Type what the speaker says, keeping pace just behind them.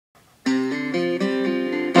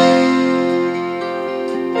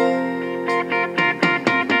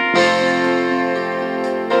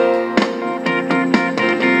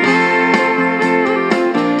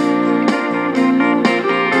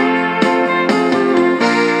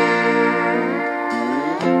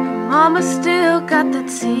Mama still got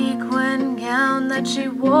that sequin gown that she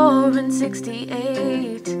wore in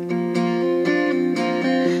 '68.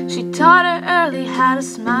 She taught her early how to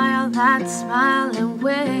smile that smile and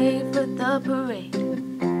wave for the parade.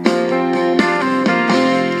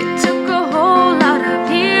 It took a whole lot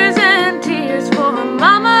of years and tears for her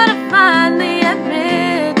mama to finally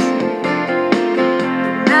admit, no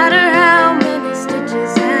matter how many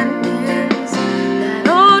stitches and pins, that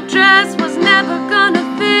old dress was never gonna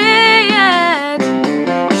fit.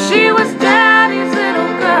 She was daddy's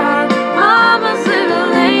little girl, mama's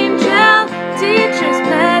little angel, teacher's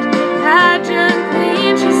pet, pageant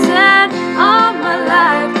queen. She said, all my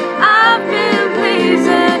life I've been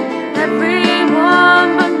pleasing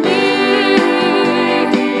everyone but me.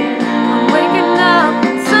 I'm waking up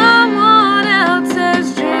in someone else's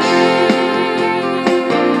dream.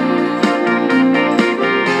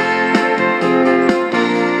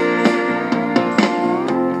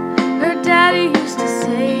 Her daddy used to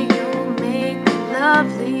say, you'll make a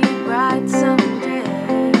lovely bride someday.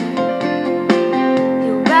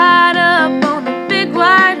 He'll ride up on a big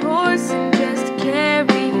white horse and just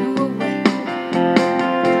carry you away.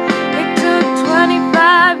 It took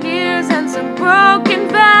 25 years and some broken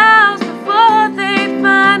vows before they'd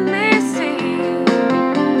finally see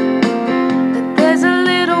that there's a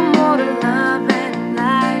little more to love and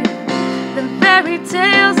life than fairy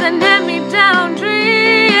tales and hand-me-down dreams.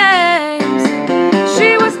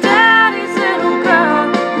 She was daddy's little girl,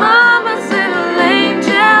 mama's little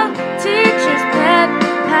angel, teacher's pet,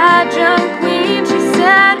 pageant queen. She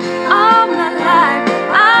said, all my life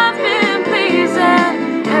I've been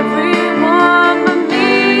pleasing everyone but me.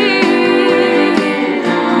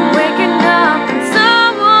 I'm waking up in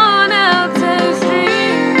someone else's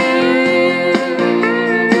dream.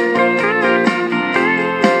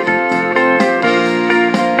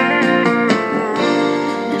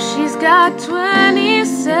 Now she's got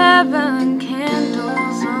 27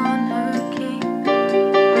 candles on her cake,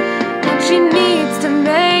 and she needs to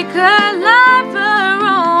make her life her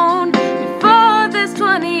own before there's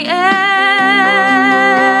 28.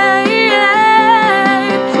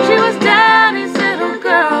 She was daddy's little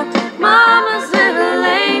girl, mama's little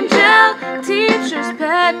angel, teacher's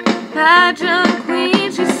pet, pageant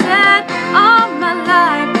queen. She said, all my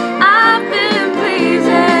life I've been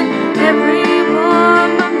pleasing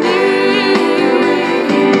everyone but me.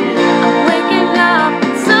 I'm waking up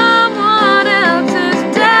in someone else's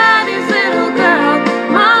daddy's little girl,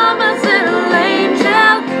 mama's little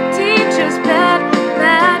angel, teacher's pet,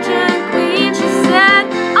 pageant queen. She said,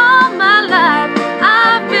 all my life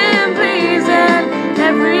I've been pleasing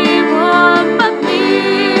everyone but me.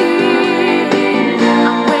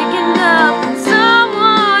 I'm waking up in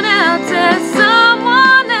someone else's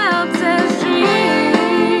dream.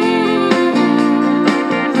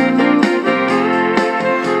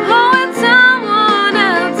 Oh, it's someone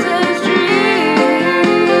else's dream.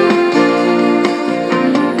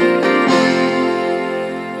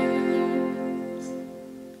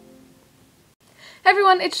 Hey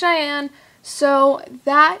everyone, it's Cheyenne. So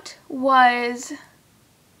that was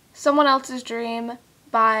Someone Else's Dream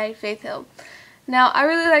by Faith Hill. Now, I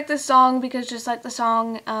really like this song because just like the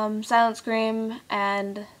song Silent Scream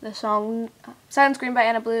and the song Silent Scream by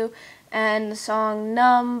Anna Blue and the song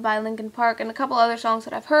Numb by Linkin Park and a couple other songs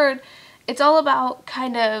that I've heard, it's all about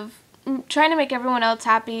kind of trying to make everyone else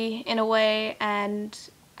happy in a way, and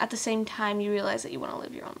at the same time you realize that you want to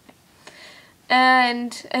live your own life.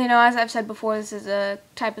 And, you know, as I've said before, this is a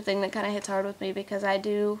type of thing that kind of hits hard with me because I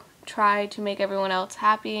do try to make everyone else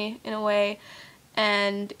happy in a way,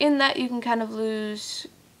 and in that you can kind of lose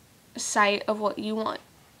sight of what you want.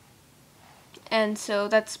 And so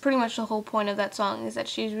that's pretty much the whole point of that song, is that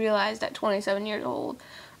she's realized at 27 years old,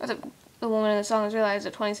 or the woman in the song has realized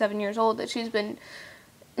at 27 years old that she's been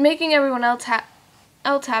making everyone else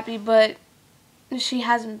happy, but she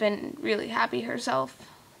hasn't been really happy herself,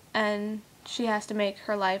 and she has to make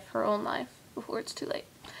her life her own life before it's too late.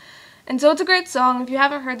 And so it's a great song. If you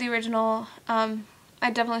haven't heard the original, I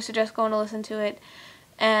definitely suggest going to listen to it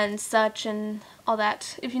and such and all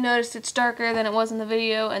that. If you noticed, it's darker than it was in the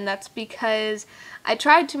video, and that's because I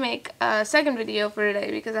tried to make a second video for today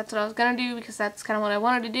because that's what I was going to do, because that's kind of what I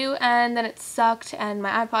wanted to do, and then it sucked and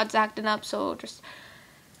my iPod's acting up, so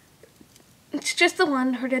it's just the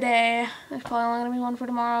one for today. There's probably only going to be one for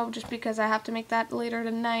tomorrow just because I have to make that later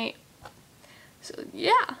tonight. So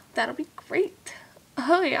yeah, that'll be great.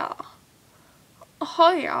 Oh yeah.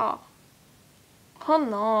 Oh yeah. Oh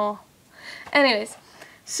no. Anyways,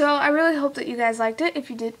 so I really hope that you guys liked it. If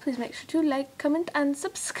you did, please make sure to like, comment, and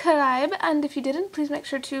subscribe. And if you didn't, please make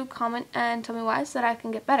sure to comment and tell me why so that I can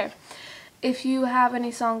get better. If you have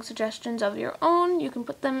any song suggestions of your own, you can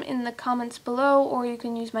put them in the comments below, or you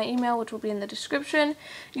can use my email, which will be in the description.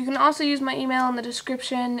 You can also use my email in the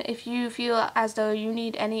description if you feel as though you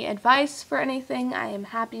need any advice for anything. I am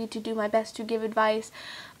happy to do my best to give advice.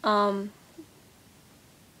 But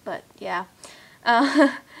yeah,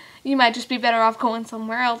 you might just be better off going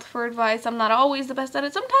somewhere else for advice. I'm not always the best at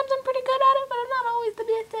it. Sometimes I'm pretty good at it, but I'm not always the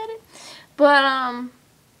best at it. But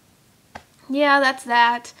yeah, that's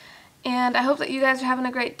that. And I hope that you guys are having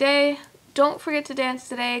a great day. Don't forget to dance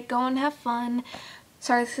today. Go and have fun.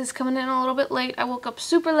 Sorry, this is coming in a little bit late. I woke up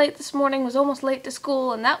super late this morning, was almost late to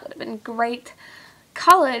school, and that would have been great.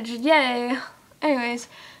 College, yay. Anyways,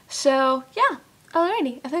 so yeah,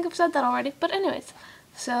 alrighty. I think I've said that already, but anyways.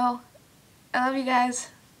 So, I love you guys.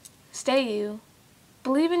 Stay you.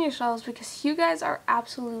 Believe in yourselves, because you guys are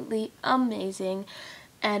absolutely amazing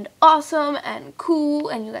and awesome and cool,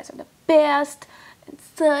 and you guys are the best and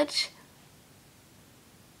such.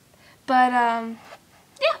 But yeah,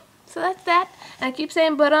 so that's that. And I keep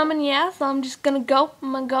saying but and yeah, so I'm just gonna go.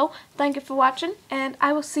 I'm gonna go. Thank you for watching, and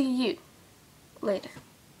I will see you later.